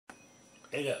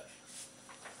There you go.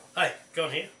 Hi,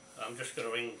 John here. I'm just going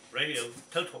to ring Radio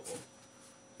Tautoko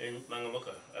in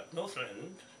Mangamuka at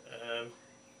Northland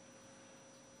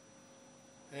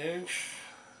and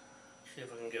see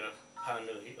if I can get a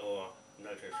panui or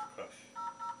notice across.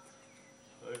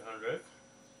 800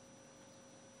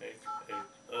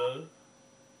 880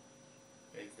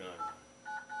 899.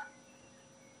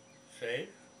 Save.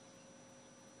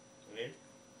 Wait.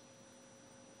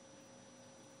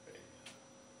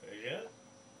 Radio.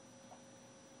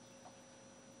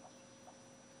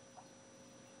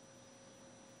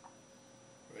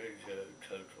 Radio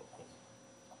Tautoko.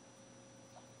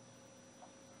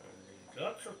 And there's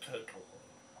lots of Tautoko.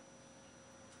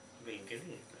 I've been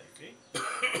getting it lately.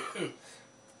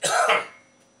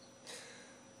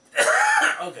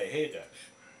 Okay, here goes.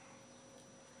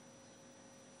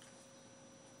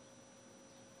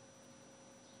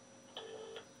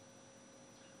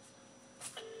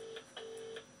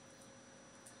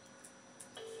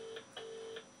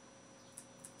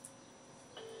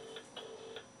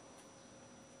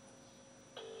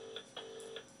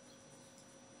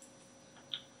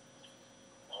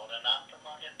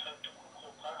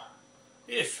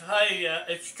 Yes, hi,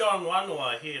 it's John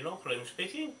Wanoa here in Auckland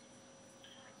speaking.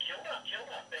 Kia ora, kia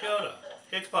ora. Kia ora.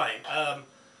 That's fine.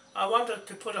 I wanted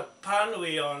to put a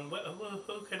panui on.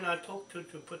 Who can I talk to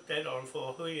put that on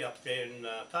for HUI up there in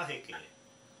TAHEKE?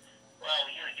 Well,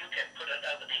 you can put it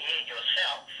over the air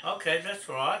yourself. Okay, that's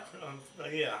right.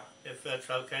 Yeah, if that's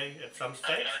okay at some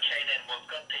stage. Okay, then we've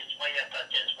got this waiata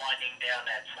just winding down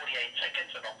at 48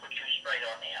 seconds and I'll put you straight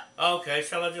on here. Okay,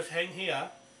 shall I just hang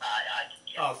here?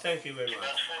 Yeah. Oh, thank you very Give much.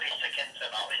 us 40 seconds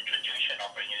and I'll introduce you and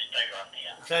I'll bring you straight on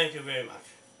here. Thank you very much.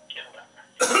 Kia ora.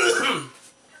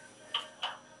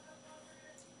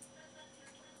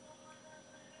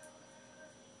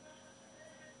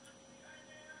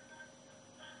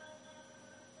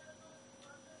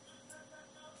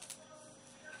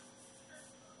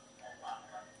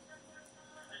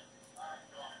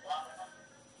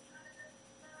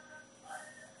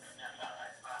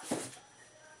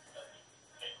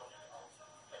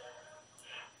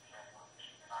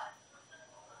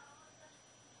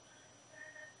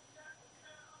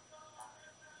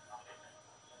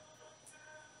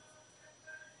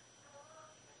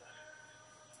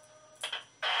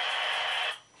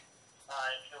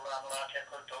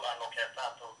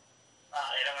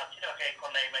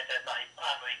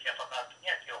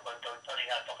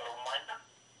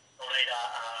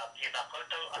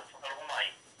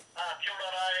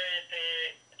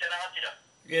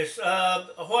 Yes,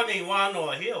 Honi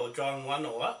Wanoa here, or John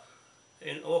Wanoa,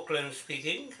 in Auckland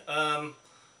speaking. I'm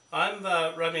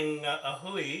running a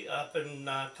HUI up in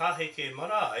TAHEKE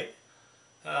MARAE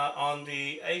on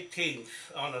the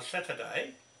 18th on a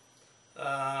Saturday,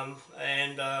 and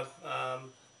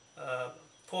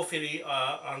Porphyry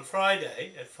on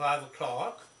Friday at 5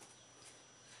 o'clock,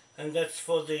 and that's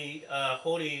for the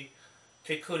HORI,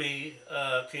 Te KURI,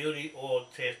 Te HUI or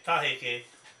Te TAHEKE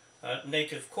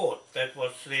native court that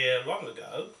was there long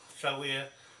ago. So we're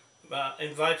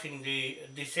inviting the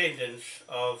descendants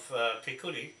of Te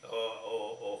KURI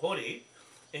or HORI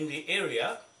in the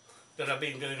area that have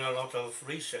been doing a lot of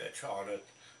research on it.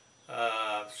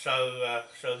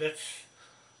 So that's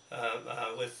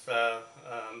with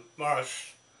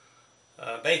Morris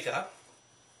Baker,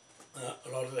 a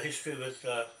lot of the history with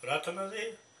Ratana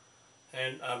there,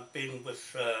 and I've been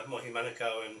with Mohi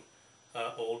Manukau and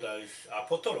all those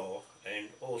Apotoro, and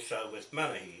also with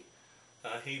Manahi.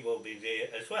 He will be there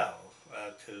as well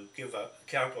to give an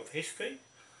account of history,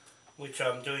 which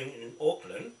I'm doing in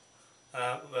Auckland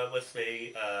with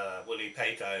the Willie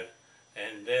Pato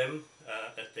and them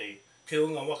at the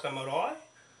Tiunga Waka Marae,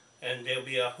 and there'll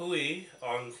be a HUI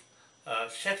on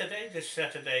Saturday, this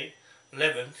Saturday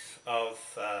 11th of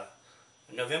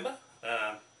November,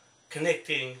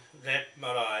 connecting that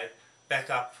marae back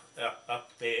up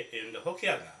there in the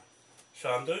Hokianga. So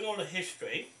I'm doing all the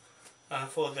history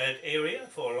for that area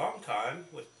for a long time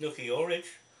with Nuki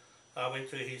Orridge. I went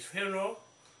to his funeral,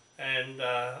 and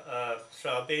so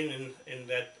I've been in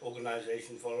that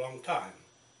organisation for a long time.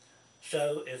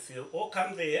 So if you all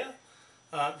come there,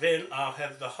 then I'll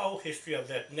have the whole history of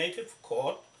that native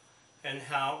court and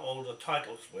how all the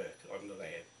titles work on the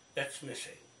land. That's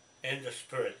missing, and the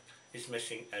spirit is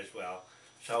missing as well.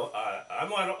 So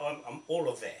I'm all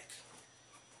of that,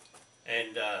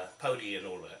 and Pody and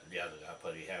all the other guys,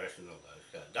 Pody Harris and all those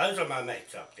guys. Those are my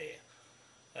mates up there.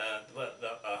 But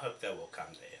I hope they will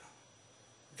come there.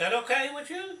 Is that okay with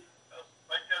you?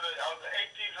 On the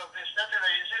 18th of this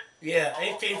Saturday, is it? Yeah,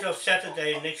 18th of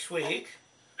Saturday next week.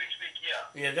 Next week,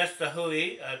 yeah. Yeah, that's the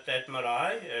HUI at that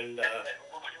marae, and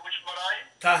Which marae?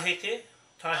 TAHEKE.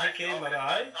 Taheke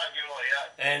Marae,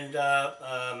 and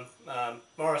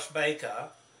Morris Baker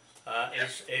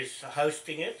is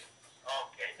hosting it,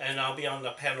 and I'll be on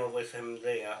the panel with him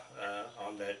there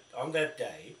on that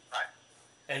day. Right.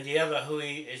 And the other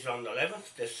hui is on the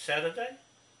 11th, this Saturday.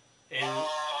 Well,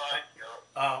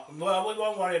 we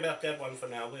won't worry about that one for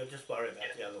now. We'll just worry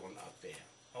about the other one up there.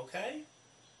 Okay?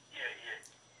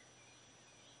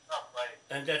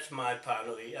 And that's my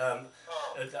panui.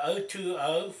 It's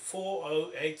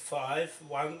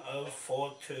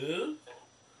 020-4085-1042.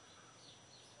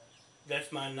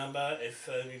 That's my number if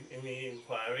any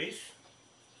inquiries.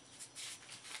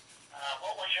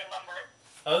 What was your number?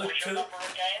 What was your number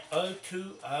again?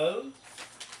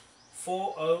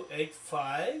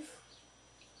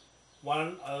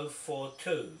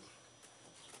 020-4085-1042.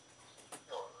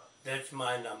 That's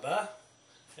my number,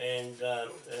 and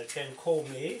can call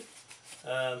me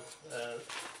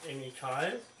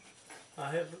anytime. I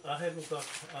haven't got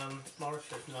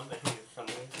Morris's number here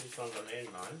somewhere. He's on the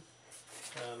landline.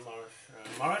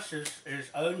 Morris is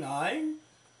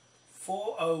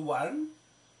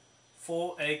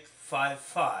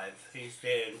 09-401-4855. He's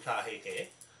there in Taheke,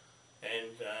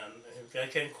 and they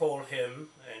can call him,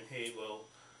 and he will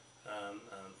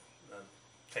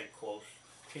take calls.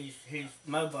 His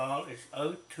mobile is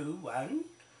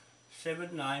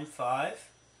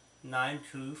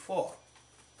 021-795-924.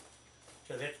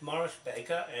 So that's Morris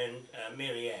Baker and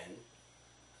Mary Ann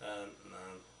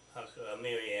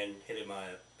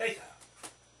Hirimaya Baker.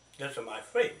 Those are my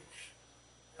friends.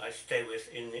 I stay with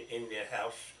in their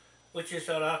house, which is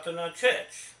a Ratana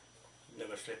church.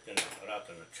 Never slept in a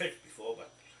Ratana church before,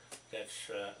 but that's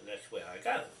where I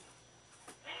go.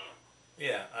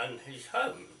 Yeah, and his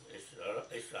home is a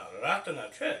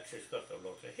Ratana church. It's got a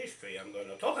lot of history I'm going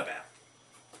to talk about.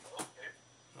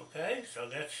 Okay, so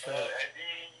that's... you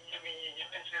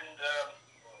mentioned,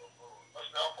 what's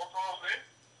the photos there?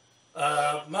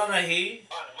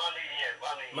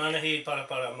 Manahi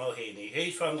Parapara Mohini.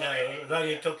 He's from the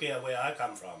Rangitukia where I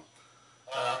come from,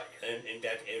 in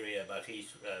that area, but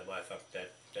he's wife up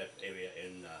that area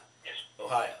in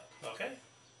Ohio. Okay?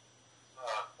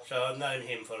 So I've known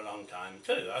him for a long time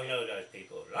too. I know those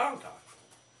people a long time.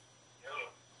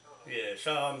 Yeah,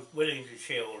 so I'm willing to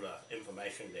share all the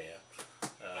information there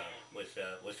with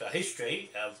the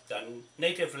history of the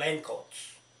native land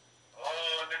courts.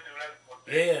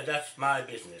 Yeah, that's my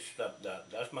business.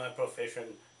 That's my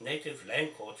profession, native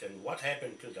land courts and what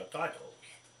happened to the titles.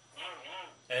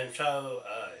 And so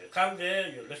you come there,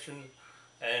 you listen,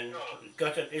 and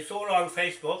got it. It's all on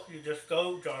Facebook. You just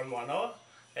go John Wanoa,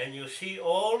 and you see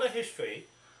all the history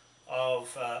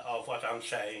of what I'm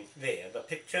saying there. The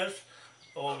pictures,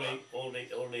 all the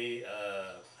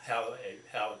how it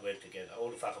went together, all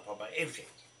the whakapapa, everything.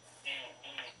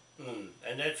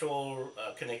 And that's all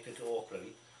connected to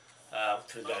Auckland,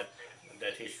 to that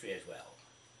history as well.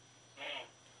 Yeah.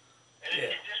 Is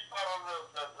this part of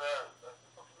the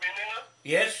meaning?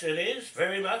 Yes, it is,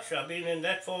 very much. I've been in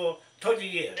that for 20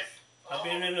 years. I've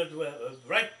been in it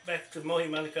right back to Mohi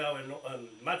Manukau and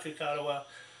Matu Tarawa,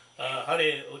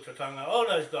 Hare Utatanga, all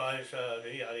those guys,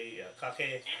 Riari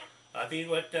Kake. I've been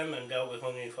with them and dealt with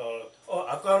Hongi for... Oh,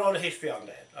 I've got all the history on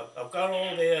that. I've got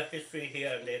all their history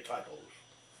here and their titles.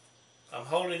 I'm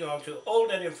holding on to all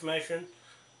that information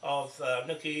of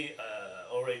Nuki,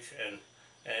 Orage, and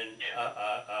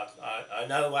I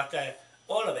know what they're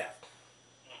all about.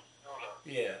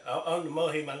 Yeah, on the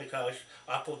Mohi Manukau,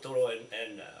 Apotoro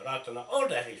and Ratana, all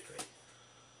that history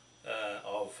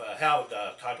of how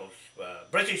the titles,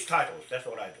 British titles, that's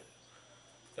what I do.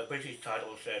 The British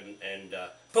titles and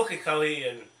Pukekaui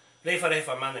and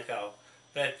Rewharewa Manukau,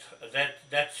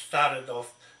 that started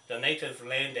off the Native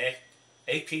Land Act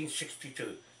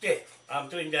 1862. Yeah, I'm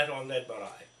doing that on that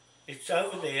marae. It's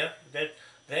over there,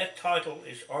 that title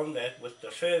is on that with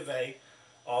the survey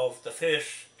of the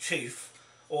first chief,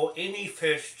 or any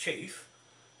first chief,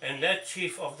 and that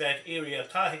chief of that area,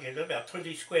 Taheke, about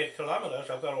 20 square kilometres.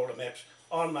 I've got all the maps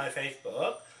on my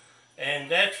Facebook,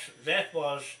 and that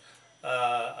was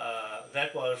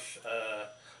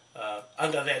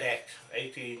under that act,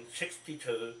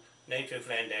 1862 Native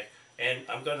Land Act, and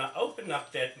I'm going to open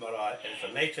up that marae as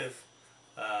a native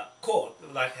court,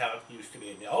 like how it used to be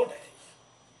in the old days.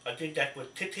 I did that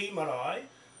with Titi Marae,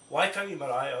 Waitangi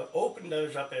Marae. I opened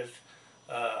those up as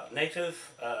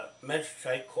native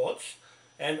magistrate courts,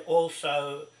 and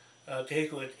also Te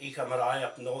Hiku at Ika Marae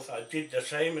up north. I did the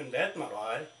same in that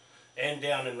marae and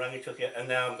down in Rangitukia, and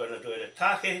now I'm going to do it at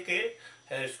Taheke.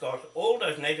 Has got all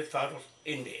those native titles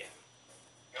in there.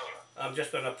 I'm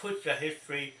just going to put the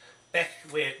history back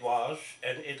where it was,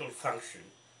 and it'll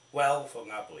function well for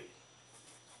Ngāpui.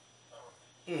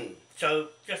 So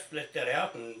just let that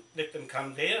out and let them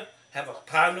come there, have a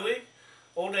pānui.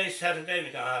 All day Saturday, they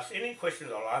can ask any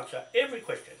questions, I'll answer every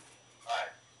question. Ai.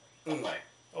 Ai.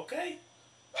 Okay?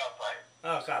 Ai.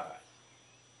 Oh, ka pai.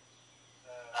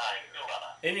 Ai,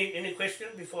 Any question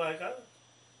before I go?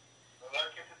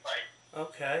 Ai.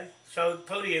 Okay. So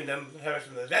Pody and them,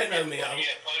 Harrison, they know me.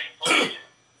 Yeah, Pody.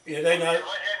 Yeah, they know. Right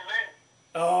hand man.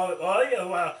 Oh yeah,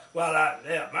 well,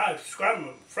 yeah, my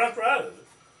scrum front row,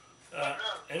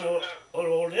 and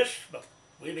all this, but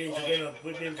we've been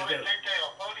together,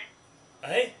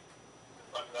 eh?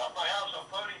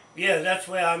 Yeah, that's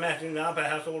where I'm at in the upper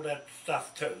house, all that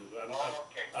stuff too.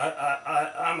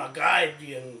 I'm a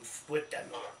guardian with them.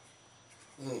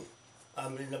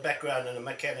 I'm in the background in the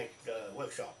mechanic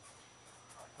workshop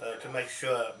to make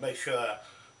sure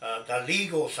the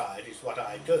legal side is what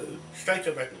I do, straight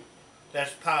to Britain.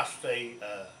 That's past the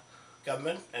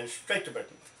government and straight to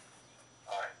Britain.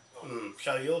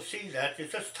 So you'll see that. You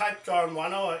just type John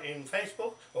Wanoa in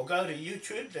Facebook or go to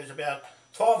YouTube. There's about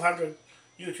 1,200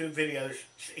 YouTube videos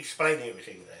explaining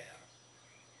everything there.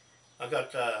 I've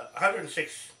got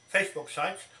 106 Facebook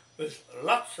sites with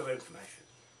lots of information.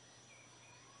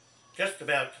 Just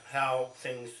about how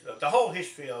things, the whole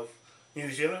history of New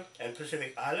Zealand and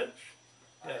Pacific Islands.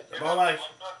 The Maori.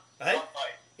 Hey?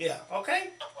 Yeah, okay?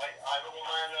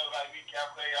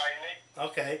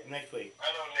 Okay, next week.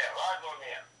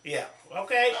 Yeah,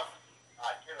 okay.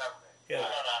 Good.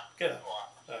 Good.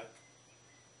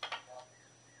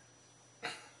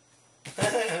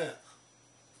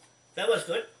 That was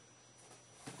good.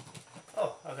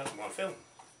 Oh, I got my film.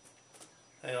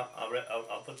 Hang on,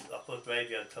 I'll put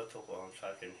radio Tautoko on so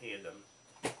I can hear them.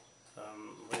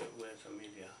 Where's the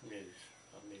media? News.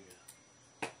 Media.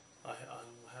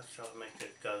 How shall I make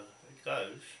it go? It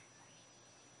goes.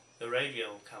 The radio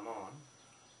will come on.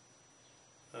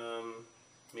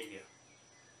 Media.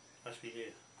 Must be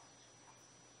there.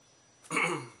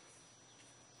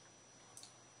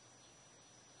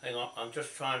 Hang on, I'm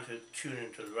just trying to tune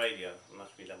into the radio. It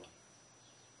must be that one.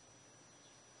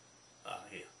 Ah,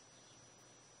 here.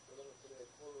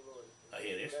 Ah,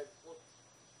 here it is.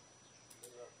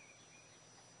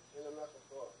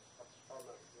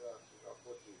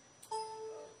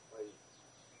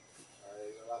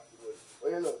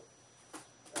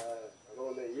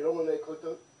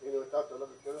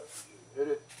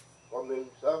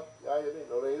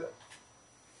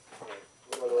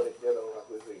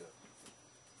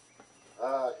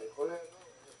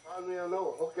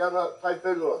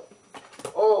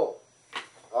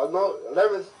 Oh, no,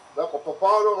 11th, nako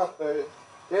paparo nga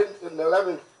 10th and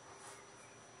 11th.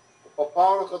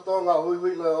 Paparo ka to nga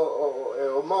hui nga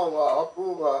o mau nga hapu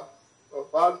nga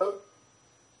whānau.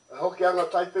 Hoki anga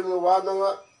taipenu wāna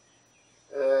nga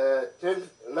 10th,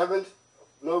 11th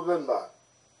November.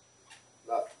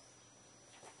 Nā,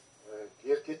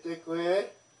 kia kite koe,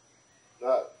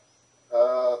 nā,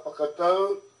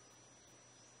 whakatau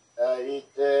I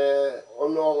te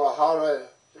ono ngā hara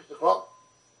 6 o'clock.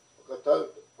 Whakatau,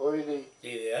 poiri,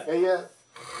 keia,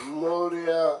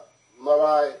 Moria,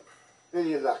 Marae,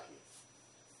 Pirinaki.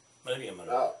 Moria,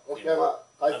 Marae. Nā, hoki anga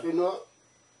taipinua,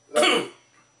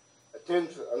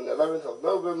 10th and 11th of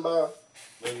November,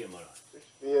 Moria, Marae. 6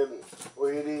 p.m.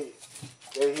 Poiri,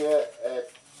 keia at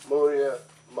Moria,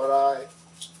 Marae,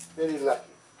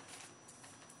 Pirinaki.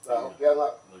 Nā, hoki anga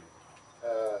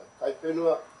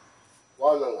taipinua,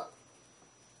 wānanga.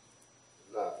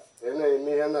 Nā, tēnei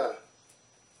mihana,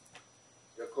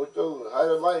 kia koutou,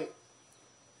 haere mai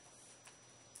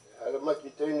ki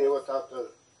tēnei wa tātou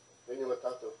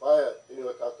whaia, tēnei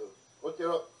wa tātou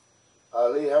kotero,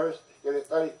 Lee Harris, kere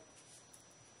tari,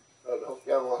 nā hoki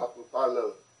anga hapu pānau,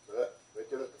 me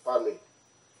tēnei te pānei.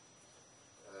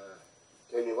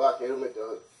 Tēnei wā ke ume te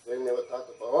hau, tēnei wa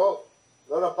tātou pa,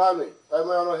 nora pānei, tai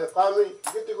mai anō he pānei,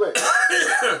 ki te koe.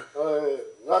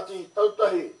 Ngāti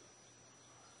tautahi,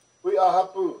 hui a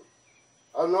hapu,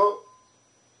 anō,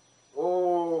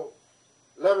 o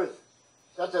 11th,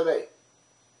 Saturday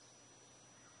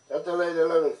the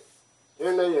 11th,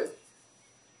 tēnei en.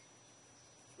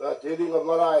 Nā te ringa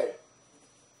marae,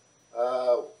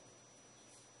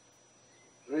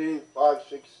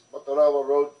 356 Matarawa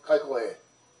Road, Kaikohe.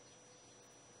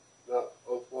 Nā,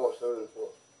 0474.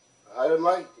 Haere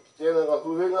mai, ki tēnei ngā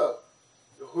huhinga,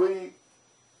 te hui,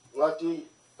 ngāti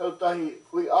tautahi,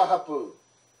 hui a hapu,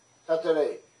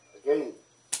 Saturday, again,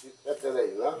 this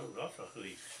Saturday, nā? Lots of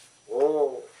hui.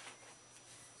 Oh.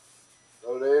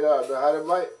 Nō reira, nā haere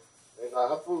mai, e ngā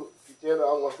hapu, ki tēnā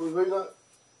o ngā huihuinga,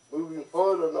 moving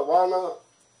forward on the wānanga,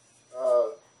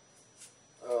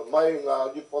 mai ngā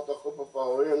ripota kupapa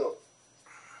o eno.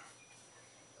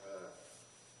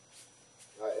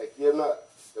 Ngā e kiena,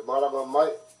 te maranga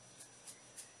mai,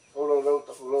 tōrau rau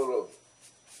taku rau.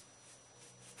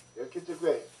 E ki te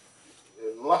koe,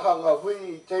 maha ngā hui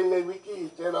I tēnei wiki, I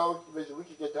tērā o ki wesi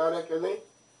wiki ke tāreke nei.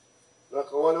 Nā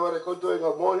ka wale koutou e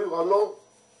ngā mōhiu anō,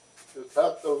 te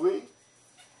tātou hui.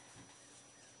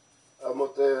 Mo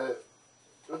te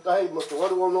tutahi, mo te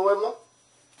waru o Noema.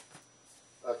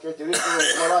 Kei te rito o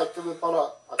marae tume para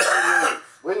a tēnei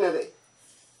Wenerei.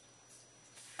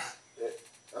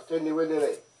 A tēnei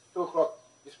Wenerei. 2 o'clock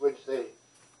this Wednesday.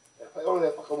 Whai ole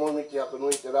e whakamoni ki haka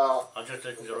nui te rā. I just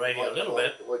listened to the radio a little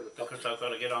bit because I've got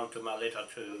to get on to my letter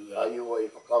to Iua I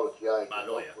whakaro ki ai. my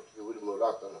lawyer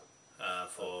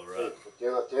for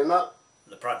Tēnā.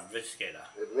 the private investigator.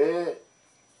 Me.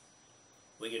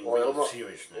 We're getting real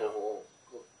serious now.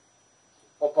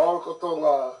 Papaoro koto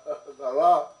ngā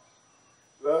rā.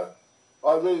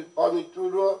 Pāni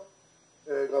tūrua.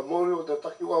 Ngā mōri o te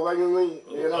takiwa waingangi.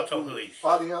 Lots of huis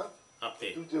Pāriha. up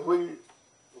there. Tu te hui.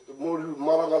 O te mōri hu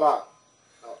maranga rā.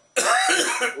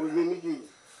 Ui miniki.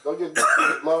 Doge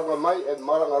maranga mai and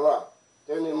maranga rā.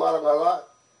 Tēnei maranga rā.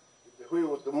 Te hui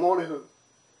o te mōri hu.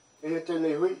 Kei he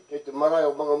tēnei hui. Kei te marae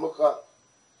o Mangamuka.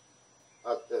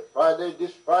 At Friday,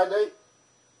 this Friday.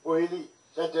 Pohiri,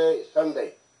 Saturday,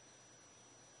 Sunday.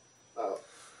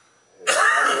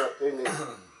 Tēnei.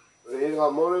 Re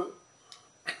ngā mōri.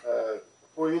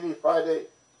 Pohiri, Friday.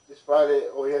 This Friday.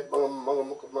 O he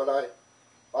Mangamuka marae.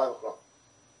 5 o'clock.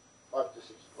 5 to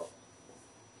 6 o'clock.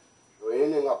 So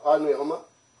ene ngā pānui hama,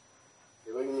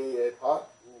 ke waingi e pā,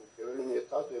 ke waingi e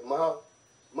tātu e maha.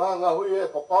 Maha ngā hui e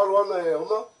paparu ana e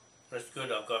hama. That's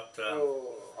good. I've got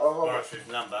Morris's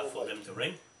number for them to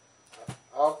ring.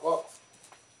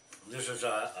 This is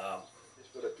a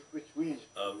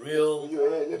real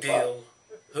deal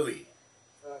hui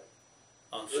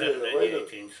on Saturday the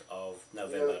 18th of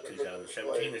November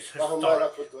 2017. It's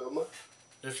historic.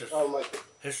 This is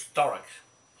historic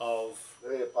of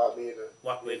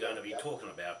what we're going to be talking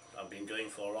about. I've been doing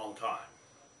for a long time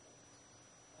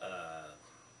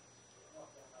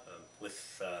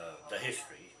with the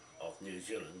history of New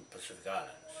Zealand, Pacific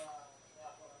Islands.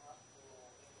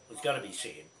 It's got to be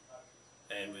said,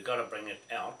 and we've got to bring it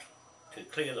out to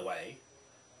clear the way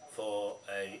for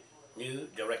a new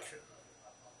direction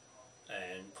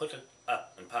and put it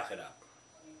up and pack it up.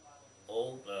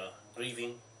 All the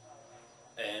grieving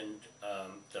and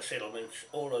the settlements,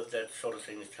 all of that sort of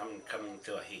thing is coming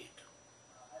to a head.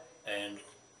 And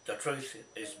the truth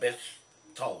is best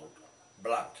told,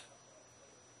 blunt.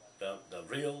 The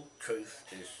real truth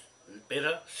is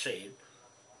better said.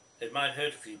 It might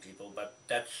hurt a few people, but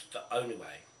that's the only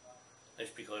way.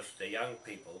 It's because the young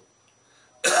people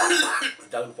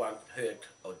don't want hurt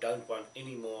or don't want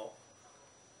any more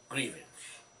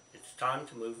grievance. It's time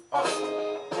to move on.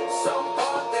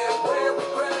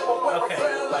 Okay,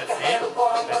 that's it.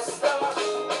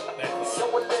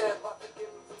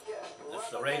 That's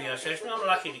the radio session. I'm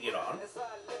lucky to get on,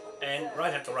 and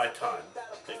right at the right time.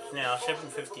 It's now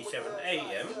 7:57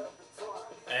 AM,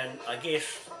 and I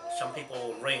guess some people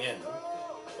will ring in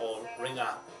or ring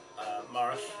up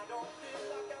Morris.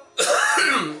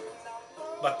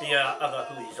 But there are other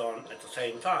huis on at the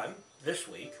same time this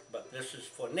week, but this is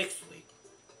for next week.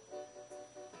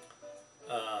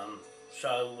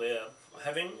 So we're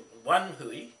having one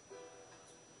hui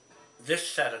this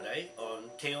Saturday on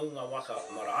Te Unga Waka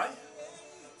Marae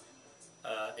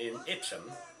in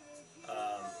Epsom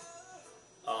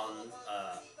on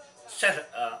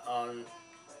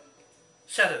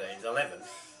Saturday the 11th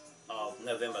of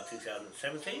November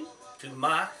 2017 to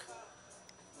mark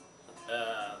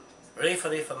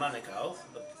Rewharewa Manukau,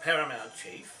 the paramount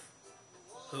chief,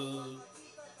 who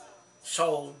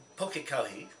sold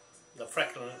Pukekohe, the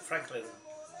Franklin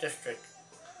District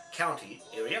County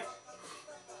area,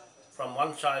 from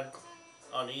one side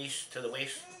on the east to the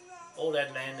west, all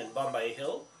that land in Bombay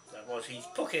Hill, that was his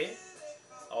puke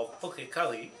of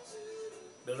Pukekohe,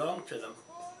 belonged to the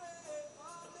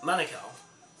Manukau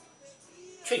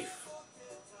chief.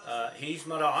 His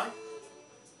marae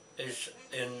is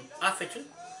in Awhitu,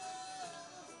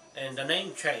 and the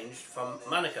name changed from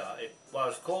Manukau. It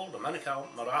was called the Manukau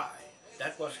Marae.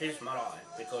 That was his marae,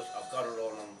 because I've got it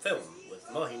all on film with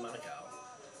Mohi Manukau,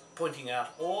 pointing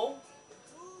out all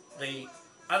the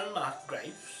unmarked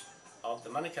graves of the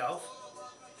Manukau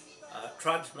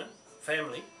tribesmen,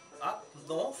 family, up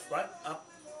north, right up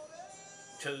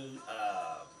to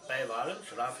Bay of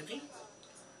Islands, Rafiti,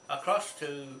 across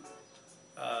to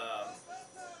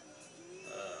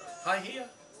Paihia,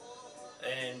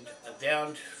 and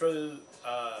down through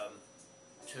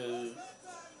to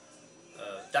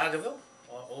Dargaville,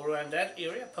 all around that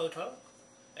area, Poto,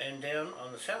 and down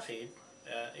on the south head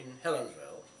in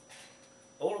Helensville,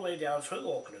 all the way down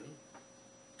through Auckland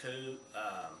to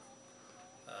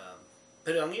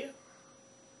Pirangia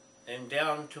and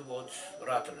down towards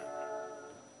Ratana.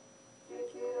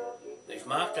 They've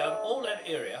marked out all that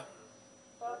area,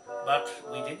 but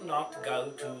we did not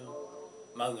go to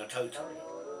Maunga Tautari.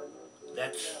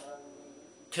 That's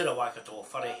Tira Waikato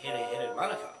Whare Here Here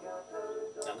Manukau.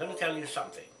 I'm going to tell you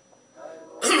something.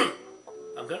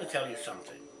 I'm going to tell you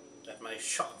something that may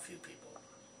shock a few people.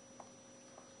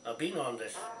 I've been on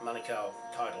this Manukau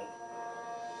title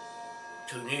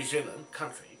to New Zealand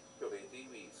country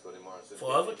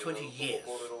for over 20 years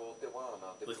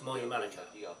with Mohi Manukau.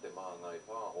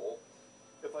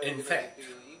 In fact,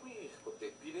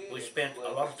 we spent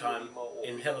a lot of time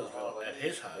in Helensville at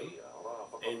his home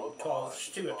in 12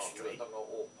 Stewart Street,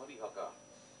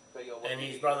 and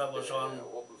his brother was on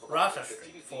Rata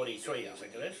Street, 43 I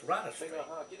think it is, Rata Street,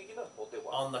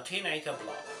 on the 10-acre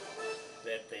block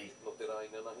that the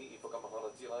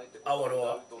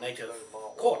Awaroa Native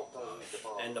Court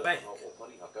and the bank.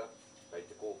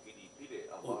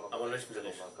 Ooh, I want to listen to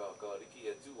this.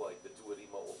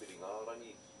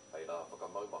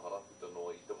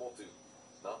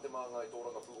 Nā te māngai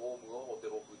tōranga pū ōmua o te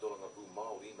roku tōranga pū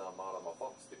Maori nā Marama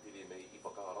Fox te pire mei I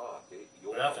whakarāke I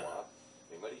Omawa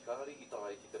engari kāri I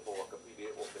tae ki te pōaka pire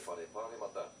o te whare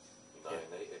pāremata I nāi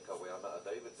nei e kawe ana a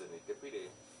Davidson I te pire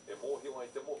e mōhiwa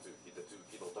I te motu ki te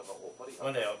tūkinotanga o Parihaka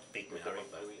One day I'll speak me hurry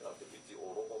but a te piti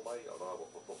o rongo mai a rāwa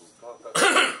whakapu kāka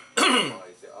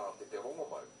mai te a te rongo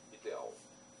mai I te ao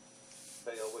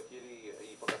Pei awa kiri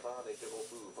I whakatāne te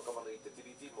ropu whakamana I te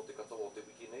tiriti mo te katoa o te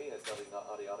wiki nei e tari ngā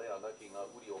are ana ki ngā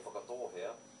uri o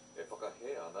whakatohea e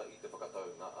whakahe ana I te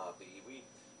whakatau ngā a te iwi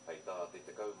hei tā te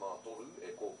tekau mā toru e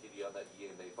kōkiri ana I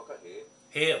e nei whakahe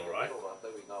here, all right. E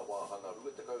rātau I ngā wāhanga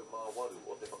rua tekau mā waru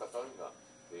o te whakataunga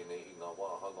e nei I ngā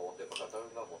wāhanga o te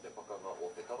whakataunga mo te pakanga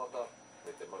o te tarata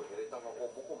me te mauheretanga o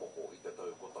mokomoko I te tau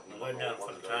kotahi I'm going down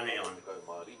for the Tane on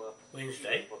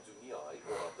Wednesday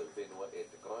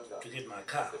to get my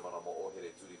car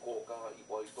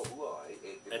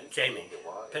at Jamie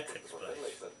Patrick's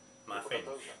place, my friend's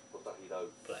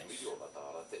place.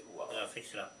 I'll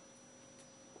fix it up.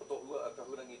 I'll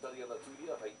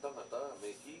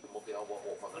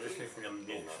just listen to them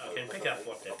news. I can pick up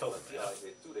what they're talking about.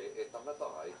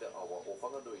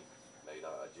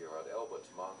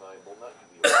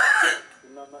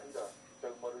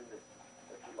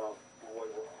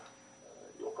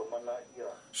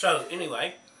 So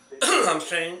anyway, I'm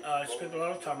saying I spent a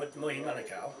lot of time with Mohi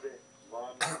Manukau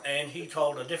and he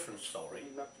told a different story,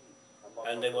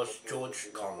 and there was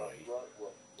George Connolly.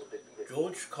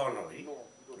 George Connolly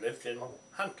lived in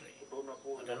Huntly.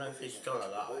 I don't know if he's still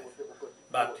alive,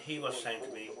 but he was saying to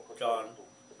me, John,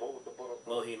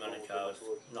 Mohi Manukau is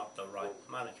not the right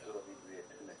Manukau.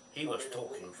 He was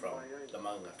talking from the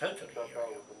Maunga Tautari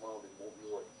area.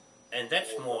 And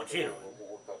that's more general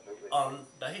on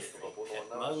the history at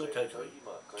Maunga Tautari,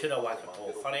 Tira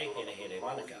Waikato Whare Here Here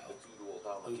Manukau,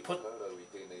 who put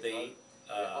the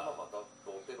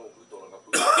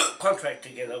contract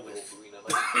together with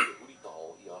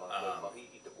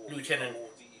Lieutenant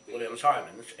William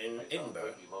Simons in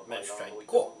Edinburgh Magistrate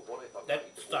Court.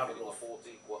 That started off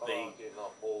the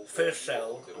first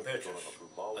sale and purchase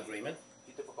agreement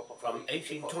from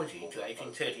 1820 to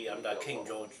 1830 under King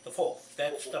George IV.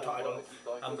 That's the title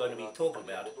I'm going to be talking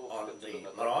about on the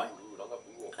MARAE,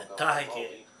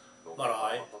 TAHEKE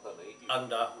MARAE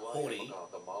under HORI,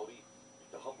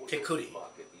 KURI,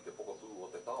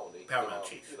 Paramount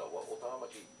Chief.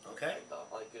 Okay?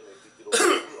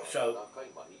 So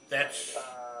that's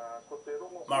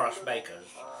Morris Baker's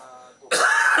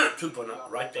tupuna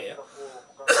right there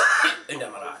in the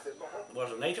MARAE. It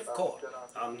was a native court.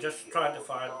 I'm just trying to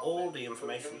find all the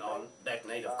information on that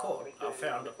native court. I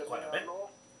found quite a bit.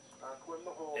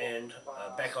 And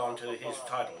back onto his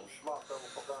titles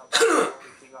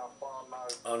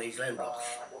on his land blocks.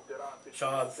 So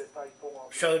I've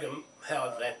showed him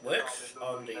how that works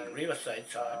on the real estate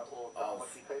side of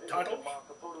titles,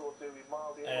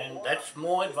 and that's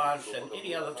more advanced than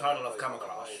any other title I've come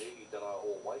across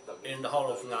in the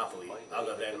whole of Ngāpui,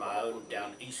 other than my own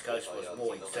down East Coast was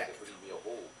more exact.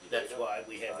 That's why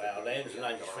we have our lands,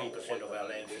 93% of our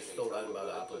lands is still owned by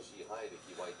the Hapu.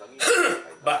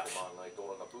 But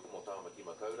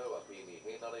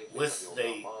with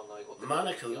the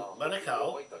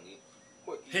Manukau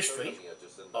history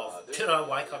of Tira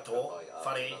Waikato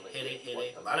Whare Here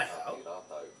Here Manukau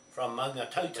from Maunga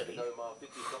Tautari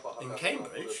in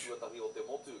Cambridge,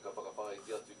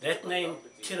 that name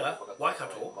Tira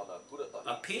Waikato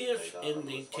appears in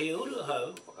the Te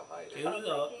Uruhau,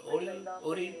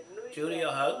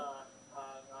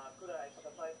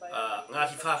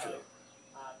 Ngāti Whātua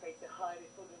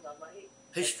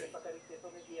history,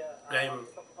 Graham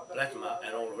Latimer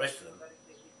and all the rest of them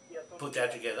put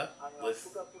that together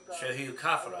with Sir Hugh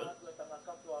Kawharo.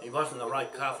 He wasn't the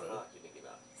right Kawharo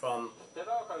from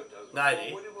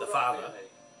Ngaire, the father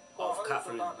of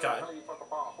Kawharo Joe.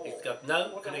 He's got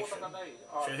no connection.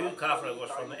 Sir Hugh Kawharo was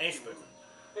from Ashburton.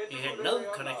 He had no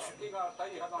connection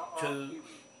to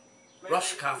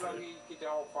Ross Kawharo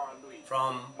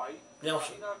from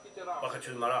Nelson,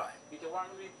 Wakatu Marae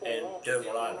and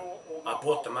Derville Island. I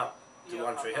brought them up to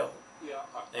One Tree Hill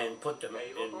and put them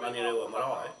in Manirua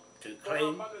Marae to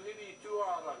claim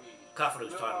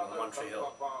Kawharo's title on One Tree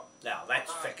Hill. Now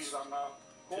that's fixed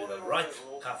to the right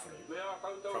Kawharo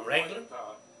from Raglan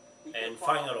and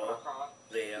Whangaroa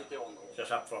there,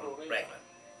 just up from Raglan.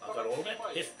 I've got all that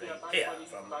history here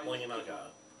from Moini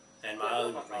Manukau and my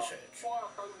own research.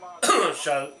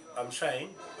 So I'm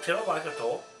saying Te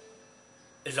Waikato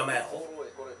is a male,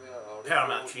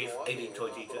 paramount chief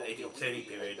 1820 to 1830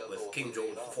 period with King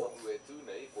George IV.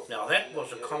 Now that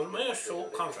was a commercial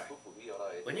contract.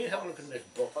 When you have a look at this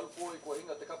book,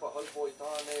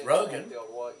 Rogan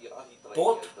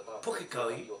bought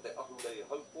Pukekohe,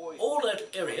 all that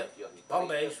area,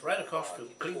 Bombay's right across to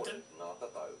Cleveland,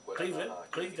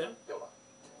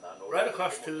 right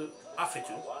across to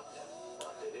Awhitu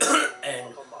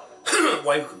and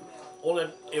Waiuku, all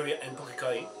that area in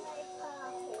Pukekohe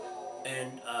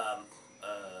and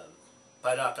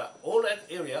Pairata, all that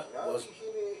area was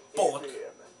bought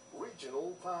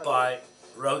by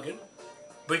Rogan,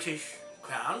 British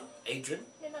Crown agent,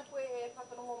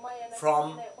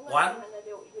 from one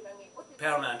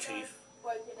paramount chief,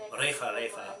 Refa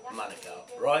Manukau,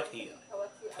 right here.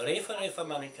 Refa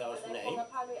Manukau's name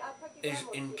is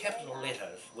in capital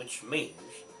letters, which means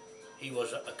he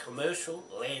was a commercial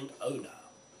landowner.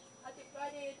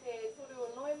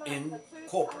 In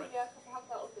corporate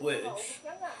words,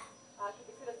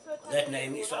 that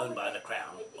name is owned by the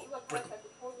Crown of Britain.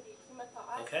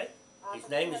 Okay? His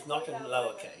name is not in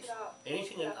lowercase.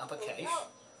 Anything in uppercase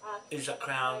is a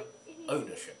Crown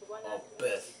ownership of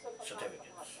birth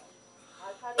certificates.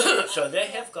 So they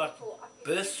have got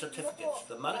birth certificates.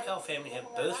 The Manukau family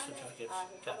have birth certificates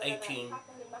to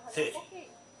 1830,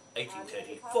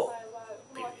 1834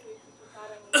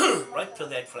 period. Right to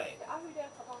that flag.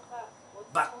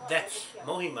 But that's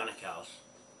Mohi Manukau's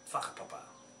whakapapa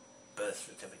birth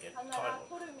certificate title,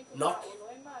 not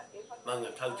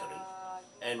Maunga Tautari.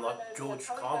 And what George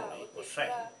Connolly was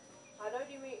saying,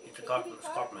 he's a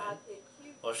Scotman,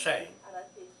 was saying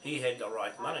he had the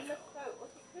right Manukau.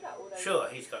 Sure,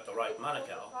 he's got the right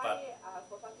Manukau, but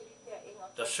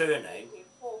the surname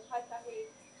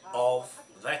of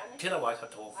that Te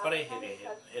Waikato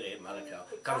Wharehere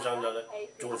Manukau comes under the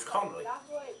George Connolly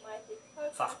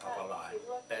whakapapa line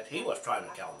that he was trying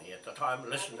to tell me at the time.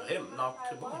 Listen to him, not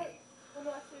to Mohi.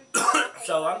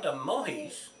 So under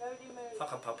Mohi's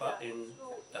whakapapa in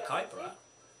the Kaipara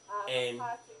and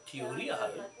Te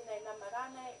Uriaho,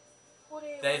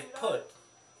 they've put,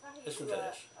 listen to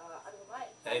this,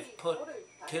 they've put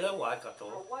Te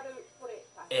Waikato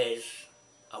as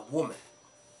a woman.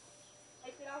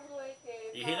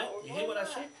 You hear that? You hear what I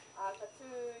said?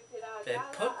 They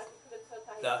put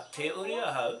the Te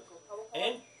Uriaho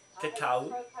and Te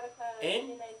Tau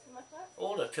and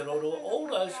all the Te Roro, all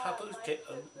those hapus,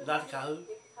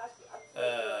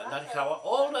 Ngatikawa,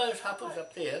 all those hapus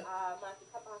up there,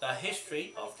 the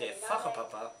history of their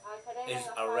whakapapa is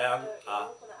around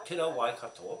Te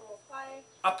Waikato,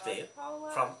 up there,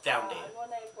 from down there,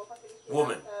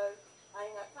 woman.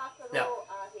 Now,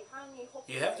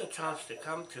 you have the chance to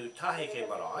come to TAHEKE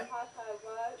Marae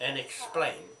and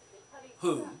explain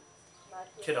who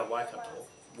Te Waikato,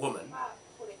 woman,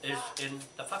 is in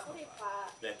the whakapapa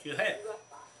that you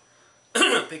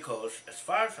have. Because, as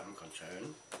far as I'm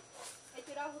concerned,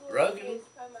 Rogan's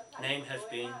name has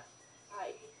been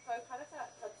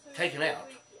taken out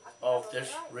of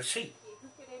this receipt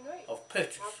of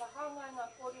purchase.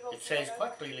 It says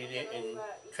quite clearly there,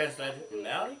 translated in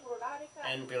Maori,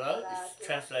 and below it's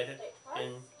translated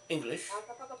in English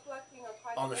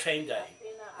on the same day,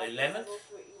 11th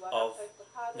of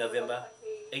November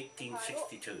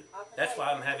 1862. That's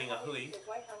why I'm having a hui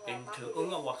in Te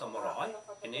Unga Waka Marae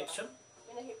in Epsom,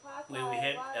 where we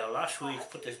had our last hui to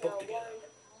put this book together.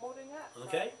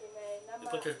 Okay? We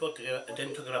put this book together and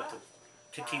then took it up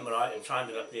to Te Marae and signed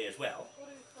it up there as well.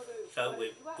 So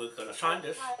we're going to sign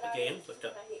this again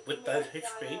with those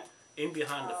history in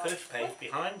behind the first page,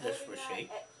 behind this receipt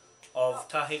of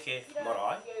Taheke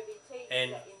Marae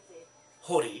and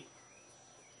HORI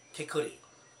Te KURI,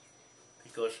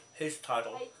 because his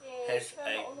title has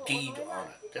a deed on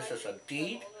it. This is a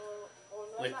deed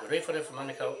with Referef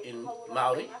Manukau in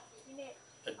Maori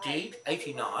a deed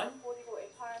 89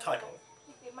 title,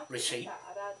 receipt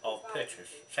of purchase,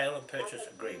 sale and purchase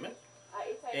agreement,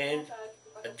 and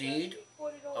a deed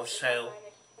of sale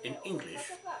in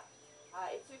English,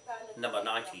 number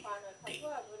 90 deed,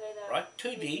 right?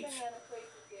 Two deeds,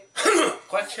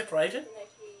 quite separated,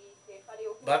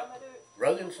 but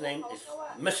Rogan's name is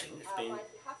missing, it's been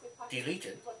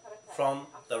deleted from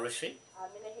the receipt,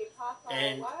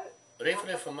 and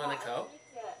Rewharewha Manukau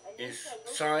is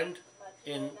signed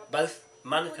in both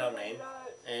Manukau name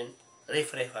and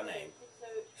Rewharewha name.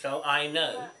 So I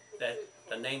know that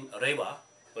the name Rewa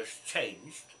was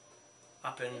changed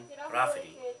up in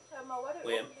Rafiri,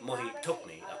 where Mohi took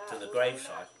me up to the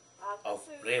gravesite of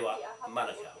Rewa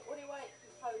Manukau.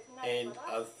 And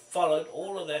I've followed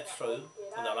all of that through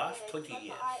for the last 20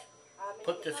 years,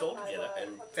 put this all together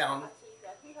and found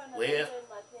where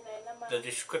the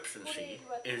discrepancy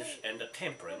is and the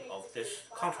tempering of this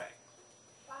contract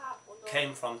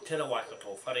came from Te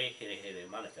Waikato Whare Here Here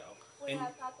Manukau in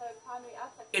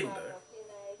Edinburgh,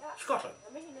 Scotland.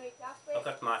 I've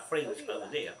got my friends over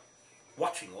there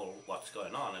watching all what's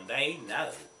going on, and they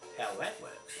know how that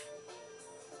works.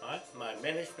 Right? My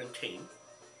management team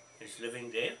is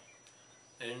living there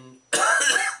in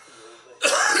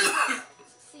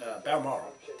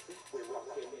Balmoral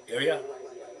area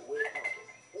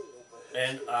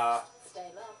and are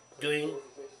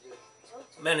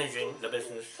managing the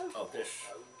business of this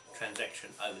transaction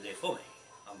over there for me.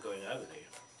 I'm going over there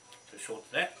to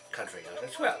sort that country out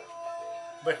as well,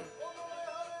 Britain.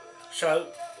 So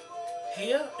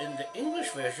here in the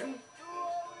English version,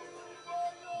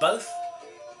 both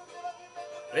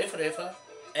Rewharewha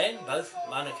and both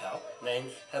Manukau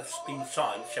names have been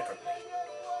signed separately.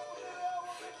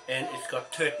 And it's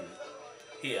got Turton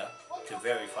here to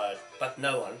verify it, but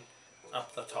no one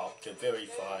up the top to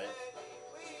verify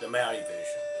the Maori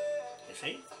version. You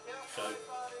see? So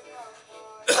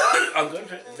I'm going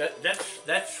to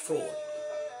that's fraud.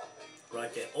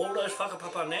 Right there. All those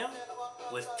whakapapa now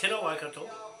with Te Waikato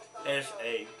as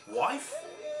a wife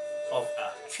of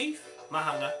a chief,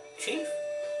 Mahanga chief,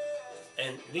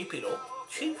 and Ripiro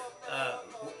chief,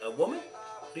 a woman,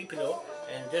 Ripiro,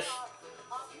 and this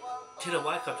Te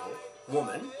Waikato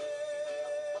woman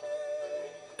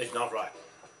is not right.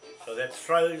 So that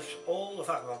throws all the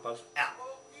whakapapas out.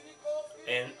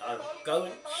 And I'll go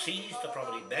and seize the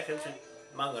property back into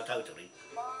Maunga Tautari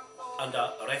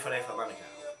under Rewharewha Manukau.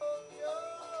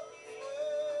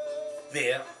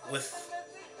 There with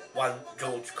one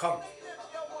George Conley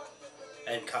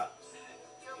and co.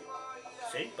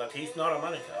 See, but he's not a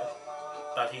Manukau,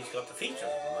 but he's got the features of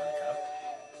a Manukau.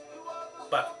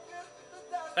 But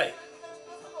hey,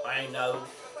 I know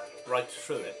right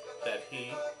through it that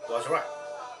he was right.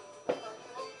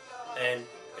 And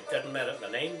it doesn't matter, the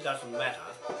name doesn't matter,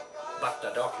 but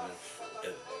the documents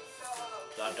do.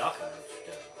 The documents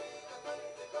do.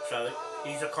 So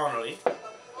he's a Connolly,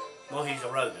 Mohi's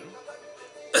a Rogan,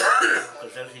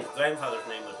 because his grandfather's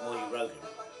name was Mohi Rogan,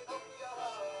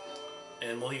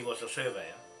 and Mohi was a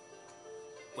surveyor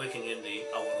working in the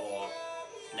Awaroa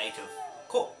native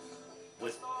court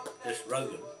with this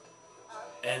Rogan,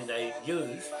 and they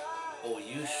used or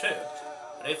usurped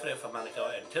Rewharewha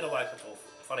Manukau and Te Waikato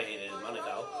Wharehere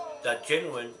Manukau, the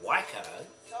genuine Waikato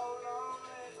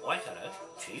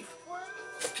chief,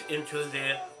 into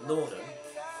their northern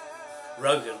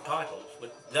Rogan titles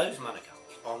with those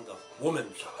Manukau's on the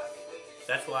woman's side.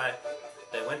 That's why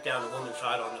they went down the woman's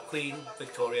side on the Queen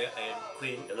Victoria and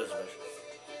Queen Elizabeth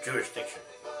jurisdiction.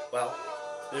 Well,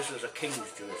 this is a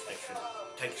king's jurisdiction,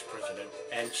 takes precedent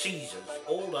and seizes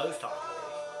all those titles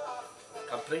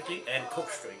completely, and Cook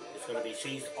Street is going to be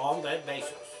seized on that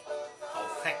basis of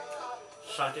fact,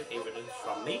 cited evidence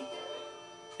from me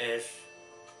as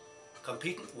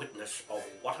competent witness of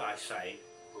what I say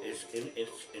is in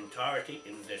its entirety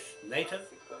in this native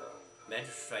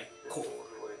magistrate court,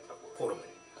 Portable,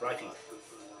 right here.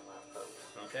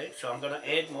 Okay, so I'm going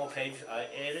to add more pages. I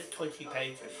added 20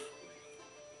 pages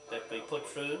that we put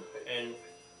through and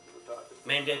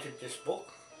mandated this book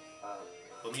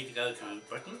for me to go to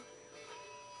Britain,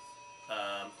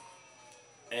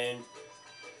 and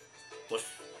was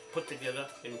put together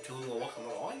in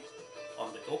MARAE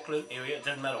on the Auckland area. It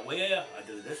doesn't matter where I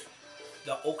do this.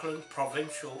 The Auckland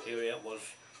provincial area was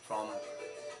from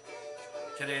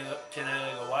Te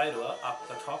Wairua up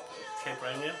the top of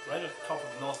Cabrania, right at the top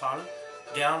of Northland,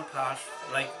 down past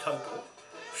Lake Tautoko,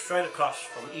 straight across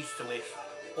from east to west.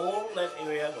 All that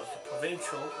area was the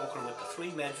provincial Auckland with the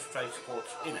 3 magistrates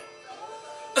courts in it.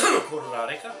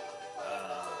 Kororareka,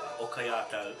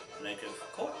 Okayata Native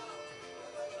Court.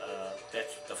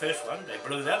 That's the first one. They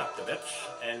blew that up to bits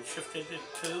and shifted it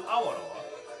to Awaroa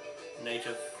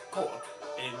native court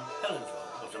in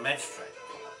Helensville, was a magistrate.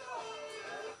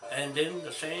 And then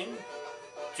the same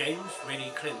James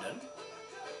Reddy Clendon,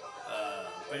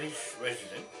 British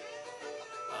resident,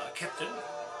 captain,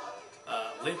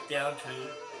 went down to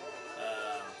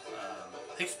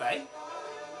Hicks Bay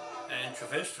and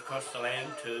traversed across the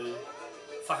land to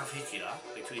Whakawhitira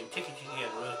between Tikitiki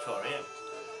and Ruatoria,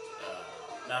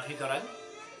 Ngāti Hikarangi,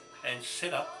 and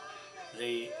set up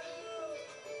the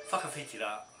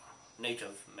Whakawhitira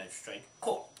Native Magistrate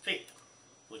Court there,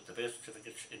 with the birth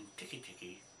certificates in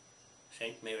Tikitiki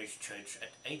St Mary's Church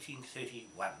at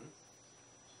 1831.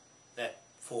 That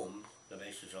formed the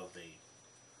basis of the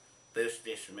births,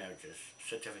 deaths and marriages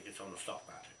certificates on the stock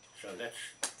market. So that's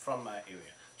from my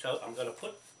area. So I'm going to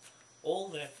put all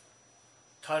the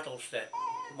titles that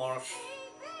Morris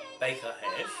Baker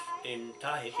has in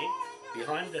Taheke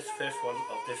behind this first one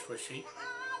of this receipt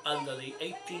under the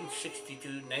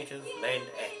 1862 Native Land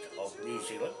Act of New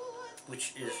Zealand,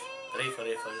 which is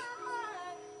Rewharewa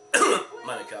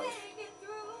Manukau's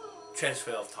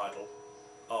transfer of title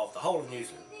of the whole of New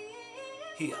Zealand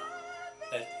here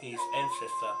that his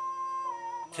ancestor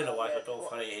Tira Waikato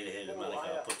Wharehere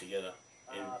Manukau put together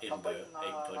in Edinburgh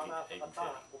 1820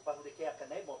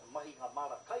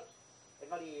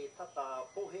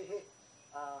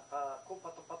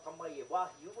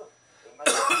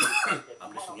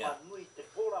 I'm listening out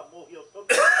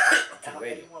to the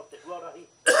radio.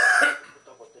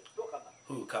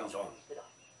 Who comes on?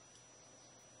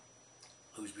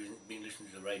 Who's been listening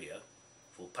to the radio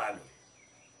for Pānui?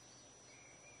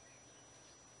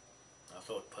 I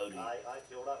thought Pody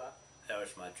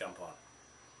Harris might jump on.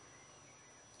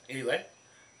 Anyway,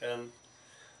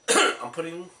 I'm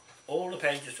putting all the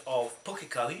pages of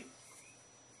Pukekahi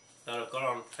that I've got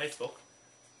on Facebook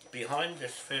behind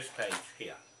this first page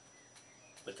here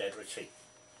with that receipt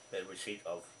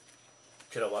of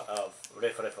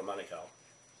Rewharewa Manukau.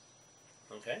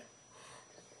 Okay?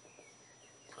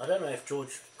 I don't know if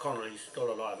George Connolly's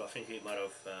still alive. I think he might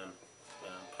have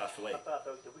passed away.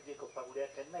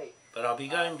 But I'll be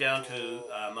going down to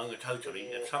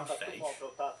Maungatautari at some stage.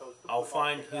 I'll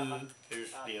find who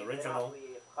is the original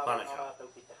Manukau.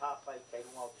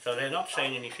 So they're not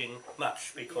saying anything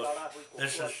much because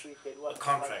this is a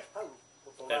contract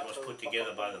that was put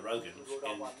together by the Rogans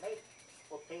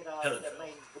in Helensville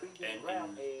and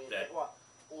in that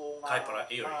Kaipara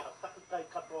area.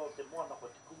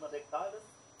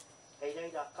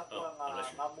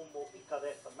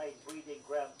 That's the main breeding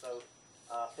ground, so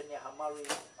Hamari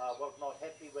was not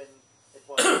happy when it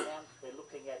was announced. They're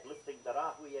looking at lifting the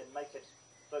rahui and make it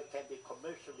so it can be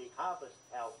commercially harvested,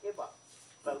 however.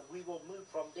 So we will move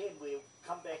from there and we'll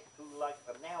come back to like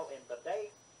the now and the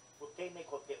day. Ko tēnei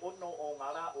ko te ono o ngā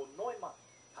rā o Noema,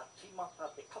 ka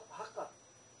tīmata te kapahaka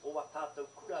o wa tātou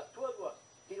kura tuarua,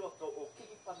 ki roto o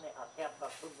kihipane a teata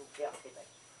tunu kia tēnei.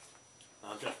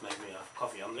 I'll just make me a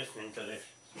coffee. I'm listening to this.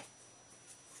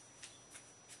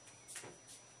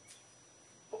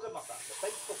 Pukamata, the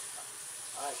Facebook.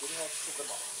 Alright, give me that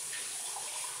pukamata.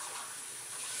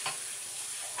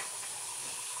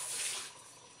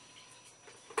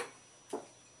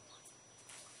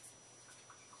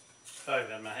 Sorry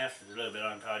about my house is a little bit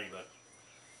untidy, but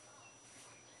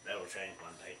that'll change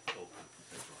one day. Oh,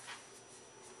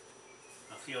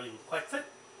 I'm feeling quite fit.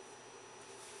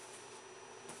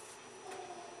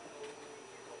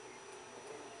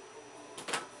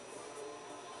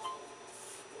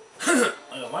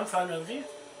 I got one phone over there.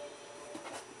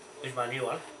 Here's my new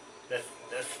one. That's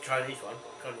the Chinese one.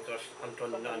 It's only cost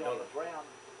 $129.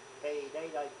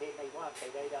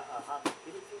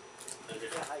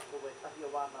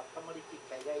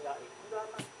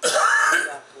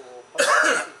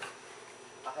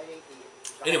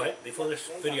 Anyway, before this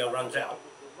video runs out,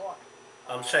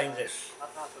 I'm saying this,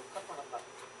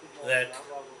 that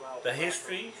the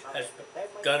history is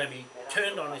going to be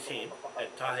turned on its head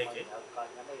at Taheke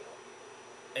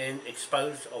and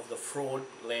exposed of the fraud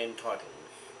land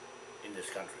titles in this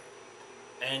country,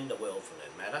 and the world for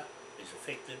that matter, is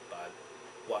affected by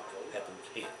what happens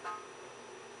here.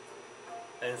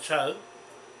 And so,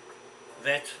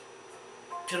 that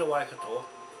Tira Waikato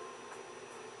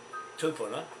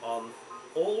tupuna on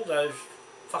all those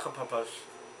whakapapas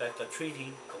that the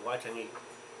Treaty of Waitangi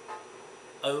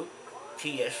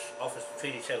OTS, Office of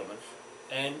Treaty Settlements,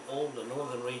 and all the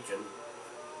Northern Region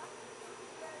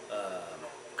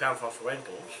Crown Forest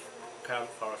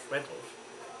Rentals,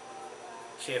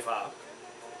 CFR,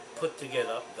 put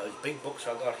together those big books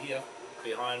I got here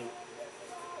behind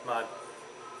my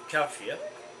couch here.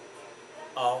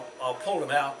 I'll pull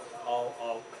them out.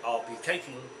 I'll be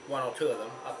taking one or two of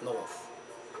them up north.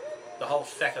 The whole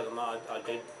stack of them I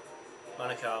did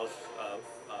Manukau's,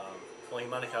 Mohi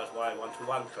Manukau's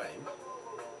Y121 claim,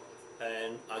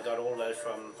 and I got all those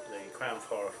from the Crown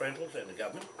Forest Rentals and the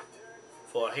government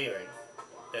for a hearing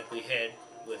that we had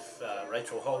with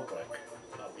Rachel Holbrook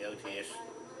of the OTS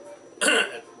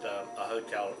at a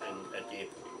hotel at the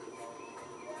airport.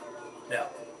 Now,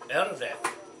 out of that,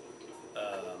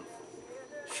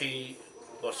 she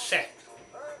was sacked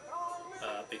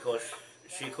because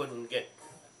she couldn't get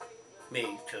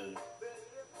me to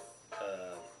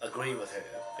agree with her,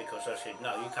 because I said,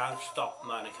 no, you can't stop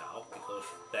Manukau because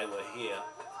they were here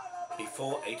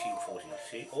before 1840.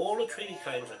 See, all the treaty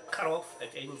claims are cut off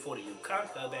at 1840. You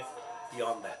can't go back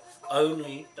beyond that.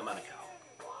 Only the Manukau.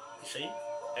 You see?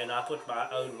 And I put my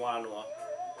own Wānoa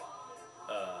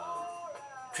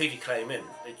treaty claim in.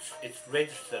 It's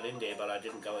registered in there, but I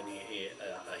didn't go any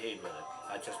ahead with it.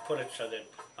 I just put it so that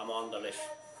I'm on the list.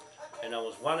 And I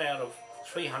was one out of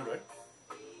 300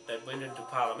 that went into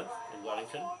Parliament in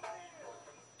Wellington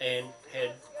and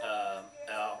had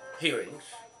our hearings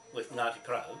with Ngāti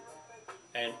Parau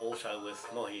and also with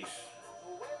Mohi's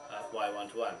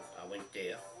Y121. I went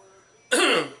there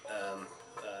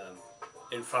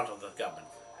in front of the government,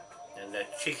 and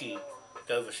that cheeky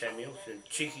Dover Samuels and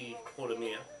cheeky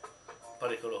Holemia,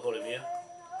 Parikura Holemia,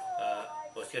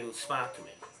 was getting smart to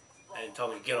me and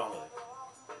told me to get on with it.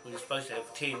 We were supposed to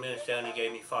have 10 minutes, they only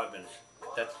gave me 5 minutes.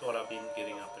 That's what I've been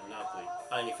getting up in Ngāpuhi.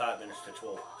 Only 5 minutes to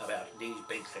talk about these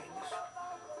big things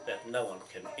that no one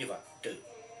can ever do.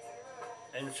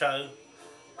 And so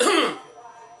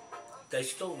they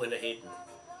still went ahead and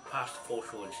passed the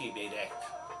Foreshore and Seabed Act,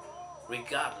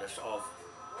 regardless of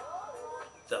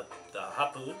the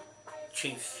Hapu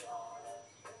chiefs.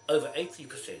 Over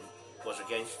 80% was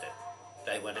against it.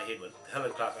 They went ahead with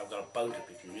Helen Clark. I've got a bone to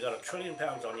pick you. You've got £1 trillion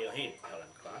on your head, Helen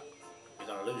Clark. You're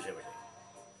going to lose everything.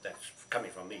 That's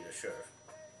coming from me, the sheriff,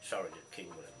 surrogate King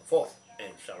William IV,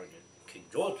 and surrogate King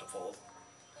George IV,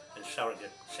 and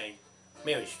surrogate St.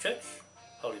 Mary's Church,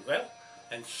 Holy Grail,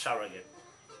 and surrogate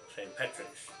St.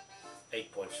 Patrick's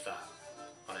 8-point star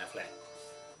on our flag.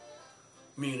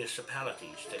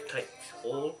 Municipalities that collect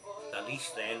all the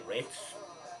leased land rents,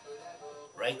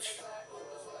 rates,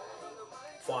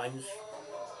 fines,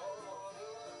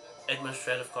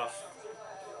 administrative costs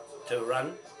to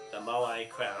run the Maori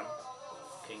Crown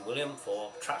King William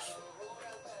IV Trust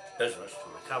business to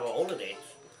recover all the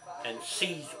debts and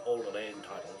seize all the land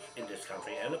titles in this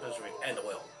country and the Pacific and the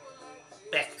world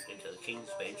back into the King's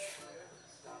Bench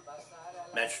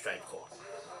Magistrate Court,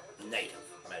 Native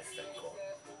Magistrate Court,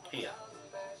 here.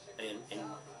 And in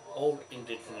all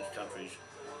indigenous countries,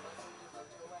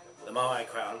 the Maori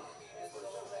Crown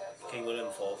King William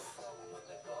IV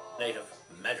Native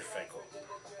Magistrate Court.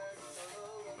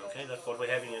 Okay, that's what we're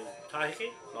having in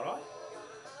Taheke, alright?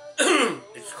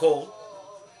 It's called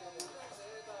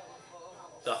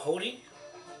the HORI,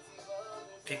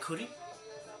 Te KURI,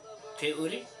 Te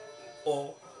URI,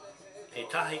 or Te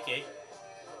TAHEKE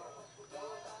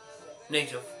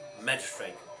Native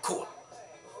Magistrate Court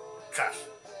Trust.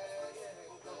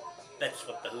 That's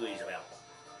what the HUI is about.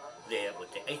 There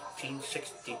with the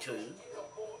 1862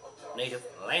 Native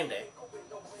Land Act,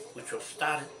 which was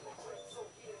started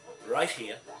right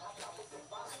here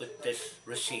with this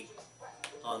receipt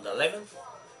on the 11th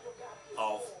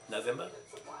of November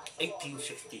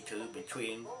 1862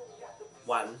 between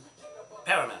one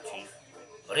paramount chief,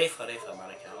 Refa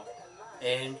Manukau,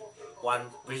 and one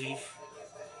British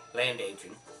land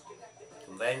agent,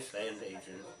 conveyance land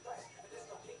agent,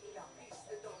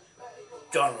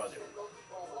 John Rogan.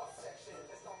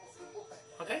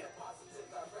 Okay?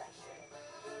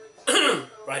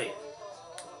 Right here.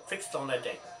 Fixed on that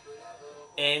date.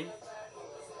 And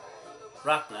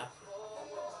Ratna,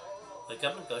 the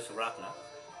government goes to Ratna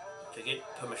to get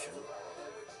permission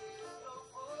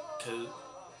to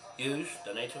use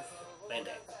the Native Land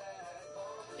Act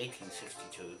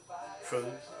 1862 through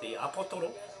the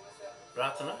Apotoro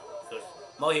Ratana, because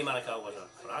Mohi Manukau was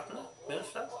a Ratana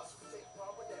minister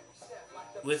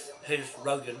with his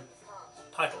Rogan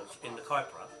titles in the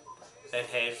Kaipara that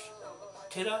has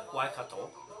Tira Waikato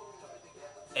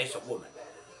as a woman.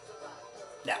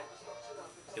 Now,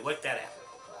 you work that out.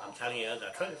 I'm telling you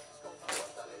the truth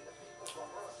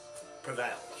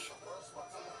prevails.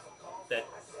 That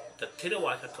the Tira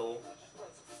Waikato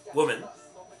woman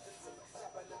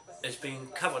is being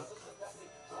covered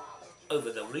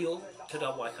over the real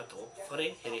Tira Waikato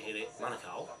Whare Here Here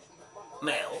Manukau,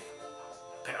 male,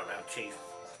 paramount chief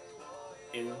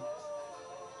in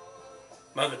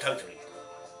Maungatautari,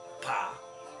 Pa,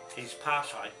 his Pa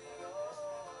side,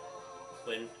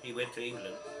 when he went to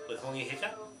England with Hongi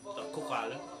Hika, the Cook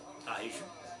Island, Tahitian,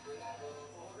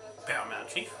 paramount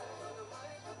chief,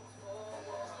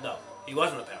 No, he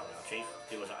wasn't a paramount chief,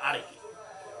 he was an ariki.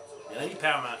 The only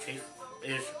paramount chief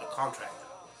is a contractor,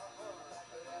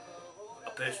 a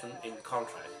person in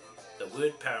contract. The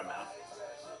word paramount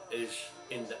is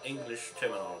in the English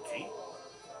terminology,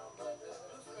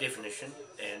 definition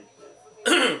and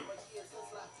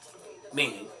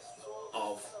meaning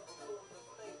of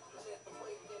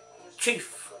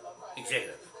chief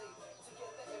executive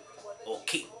or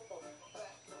king.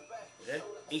 Okay?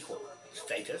 Equal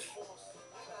status,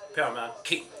 paramount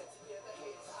king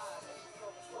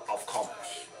of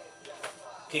commerce,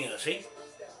 king of the sea,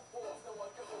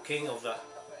 king of the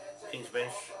King's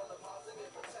Bench,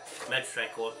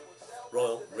 Magistrate Court,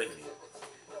 Royal Revenue,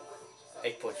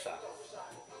 8-point star,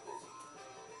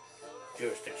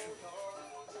 jurisdiction,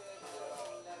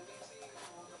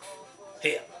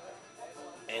 here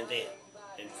and there,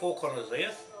 in 4 corners of the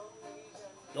earth,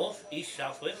 north, east,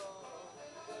 southwest,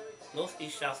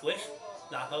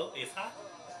 Naho, Ifa,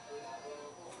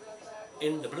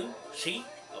 in the blue sea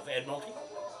of Admiralty,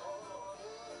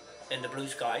 in the blue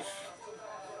skies,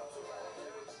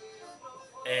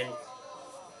 and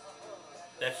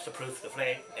that's the proof, the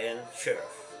flag and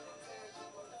sheriff.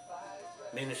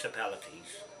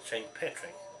 Municipalities, St.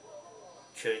 Patrick,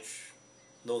 Church,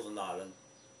 Northern Ireland,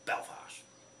 Belfast.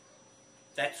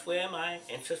 That's where my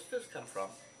ancestors come from.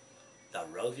 The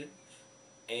Rogans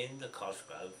and the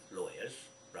Cosgrove lawyers,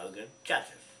 Rogan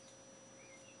judges.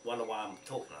 Wonder why I'm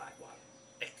talking like one,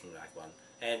 acting like one,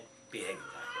 and behaving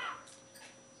like one.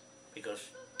 Because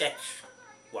that's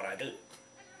what I do.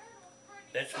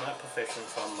 That's my profession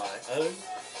from my own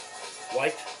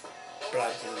white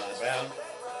blood in my brown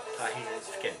Tahitian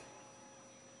skin.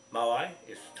 Maori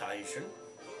is Tahitian,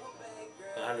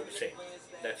 100%.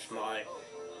 That's my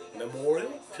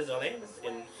memorial to the land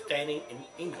in standing in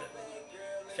England,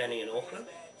 standing in Auckland,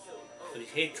 with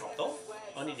his head chopped off,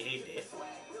 only the head there,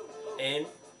 and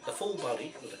the full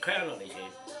body with the crown on his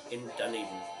head in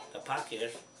Dunedin. The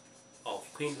Pākehās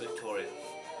of Queen Victoria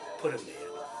put him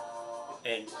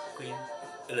there, and Queen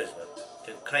Elizabeth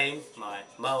to claim my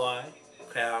Maori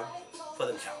crown for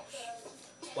themselves.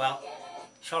 Well,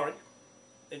 sorry,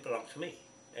 it belongs to me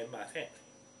and my family.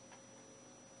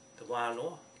 The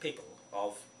Wānoa people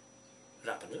of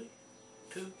Rapanui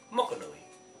to Mokanui.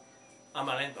 I'm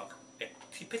a landlocked at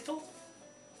Tipito,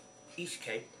 East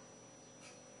Cape,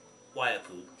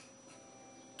 Waiapu,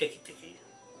 Tiki Tiki,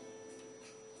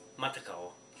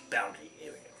 Matakao boundary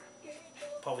area.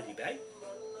 Poverty Bay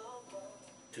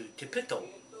to Tipito,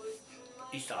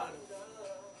 East Island,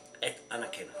 at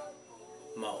Anakena,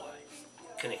 Maui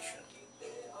connection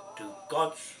to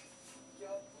God's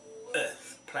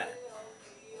earth, planet,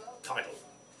 title,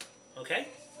 okay?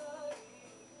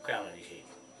 Crown on his head.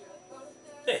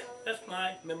 There, that's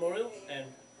my memorial and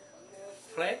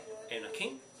flag and a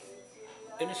king.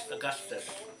 Ernest Augustus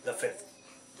V,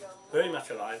 very much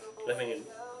alive, living in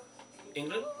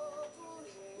England,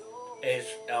 as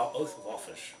our oath of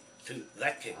office to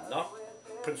that king, not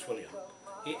Prince William.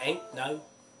 He ain't no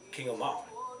king of Maori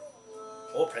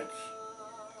or prince,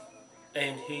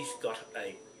 and he's got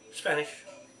a Spanish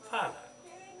father.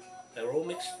 They're all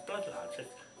mixed bloodlines.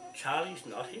 Charlie's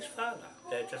not his father.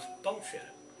 They're just bullshit.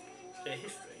 Their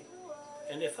history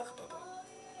and their whakapapa,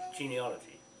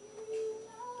 genealogy.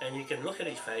 And you can look at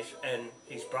his face, and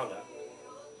his brother,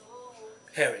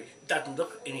 Harry, doesn't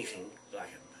look anything like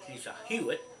him. He's a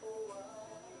HUI,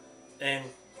 and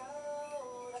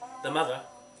the mother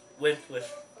went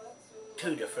with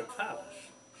 2 different fathers.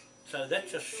 So that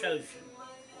just shows you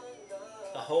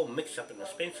the whole mix-up in the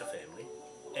Spencer family,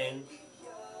 and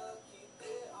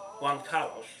Juan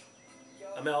Carlos,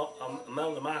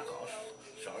 Imelda Marcos,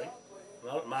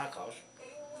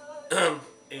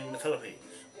 in the Philippines,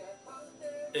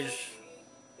 is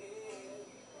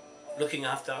looking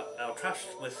after our trust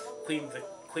with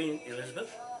Queen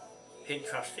Elizabeth, head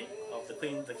trustee of the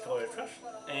Queen Victoria Trust,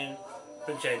 and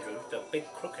Prince Andrew, the big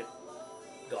crooked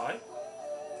guy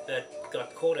that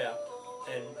got caught out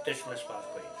and dismissed by the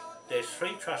Queen. There's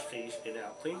 3 trustees in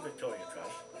our Queen Victoria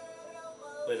Trust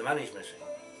where the money's missing,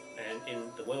 and in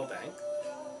the World Bank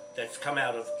that's come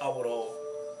out of Awaroa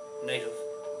Native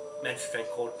Magistrate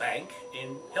Court Bank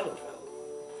in Helensville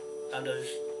under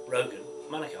this Rogan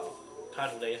Manukau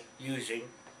title there, using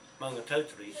Maunga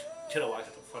Tautari's Te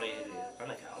Waikato Wharehere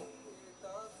Manukau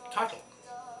title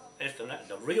as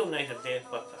the real native there,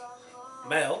 but the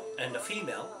male and the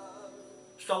female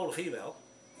stole the female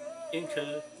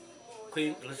into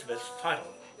Queen Elizabeth's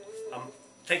title. I'm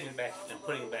taking it back and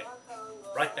putting it back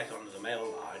right back onto the male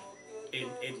line in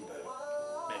Edinburgh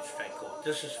Magistrate Court.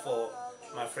 This is for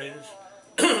my friends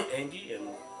Andy and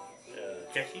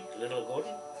Jackie, Little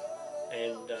Gordon,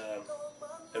 and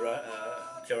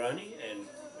Jeroni and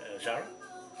Zara,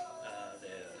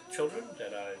 their children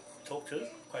that I talk to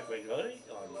quite regularly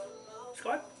on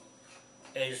Skype,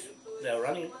 is they're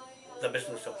running the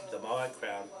business of the Maui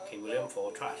Crown King William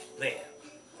IV Trust there,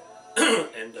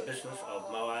 and the business of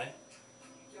Maui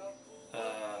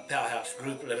Powerhouse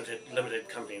Group Limited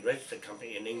Company, registered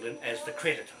company in England as the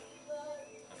creditor.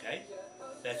 Okay,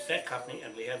 that's that company,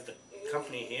 and we have the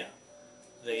company here,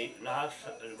 the NAS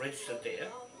registered there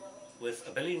with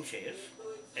 1 billion shares,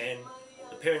 and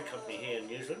the parent company here in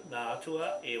New Zealand, Ngā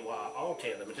Atua E Wā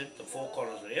Aotea Limited, the four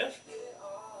corners of the earth,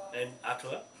 and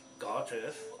Atua, God's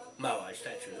earth, Maui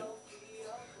statue,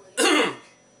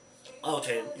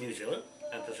 Aotea New Zealand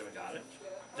and Pacific Islands.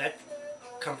 That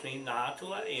company, Ngā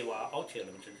Atua E Wā Aotea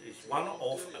Limited, is one of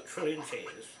 1 trillion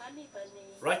shares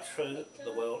right through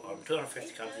the world on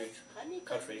 250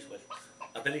 countries with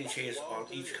 1 billion shares on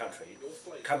each country,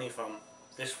 coming from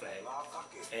this flag,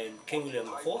 and King William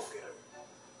IV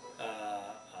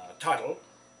title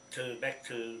back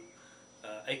to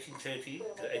 1830 to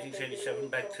 1837,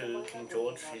 back to King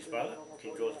George, his brother,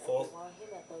 King George IV,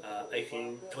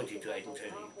 1820 to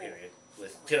 1830 period,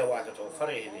 with Te Rawakato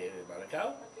Wharehere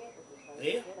Manukau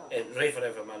there, and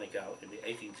Rewharewa Manukau in the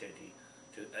 1830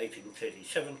 to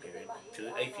 1837 period to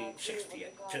 1860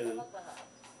 to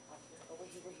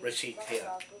receipt here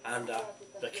under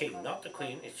the King, not the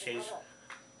Queen. It says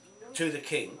to the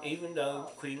King, even though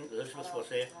Queen Elizabeth was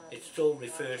there, it still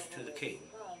refers to the King,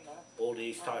 all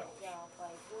these titles.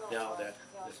 Now that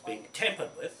is being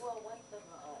tampered with,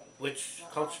 which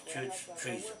constitutes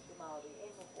treason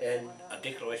and a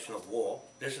declaration of war.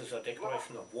 This is a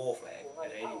declaration of war flag in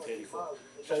 1834.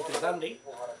 So to Gandhi,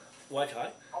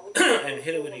 Waitai and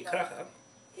Herewiri Kraka,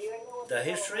 the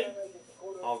history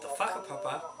of the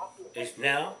whakapapa is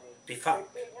now defunct.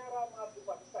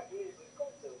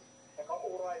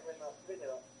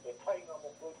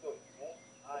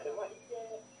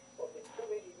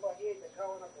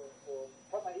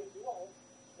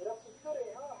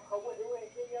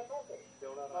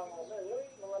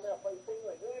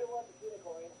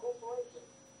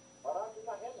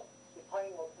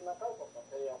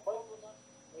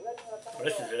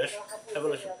 Listen to this, have a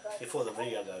listen before the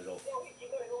video goes off.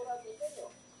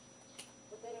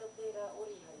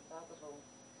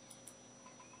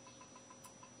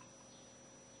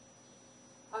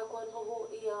 I'm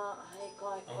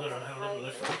going to have a little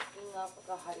listen.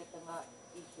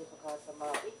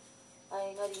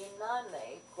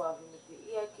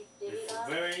 It's a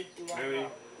very, very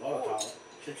volatile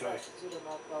situation.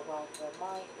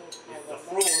 It's the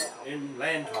fraud in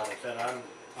land titles that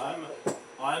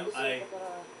I'm a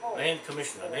land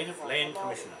commissioner, native land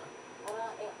commissioner,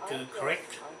 to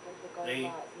correct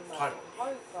the titles.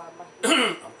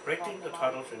 I'm correcting the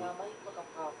titles in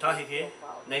Taheke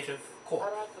Native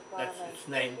Court. That's its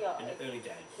name in the early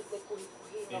days.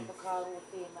 In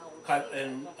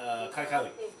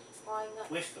Kaikaui,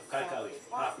 west of Kaikaui,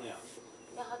 half an hour.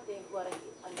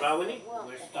 Rawini,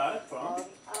 we started from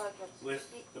with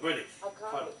the British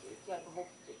title.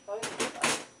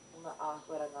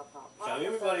 So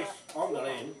everybody's on the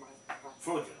land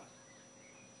fraudulent.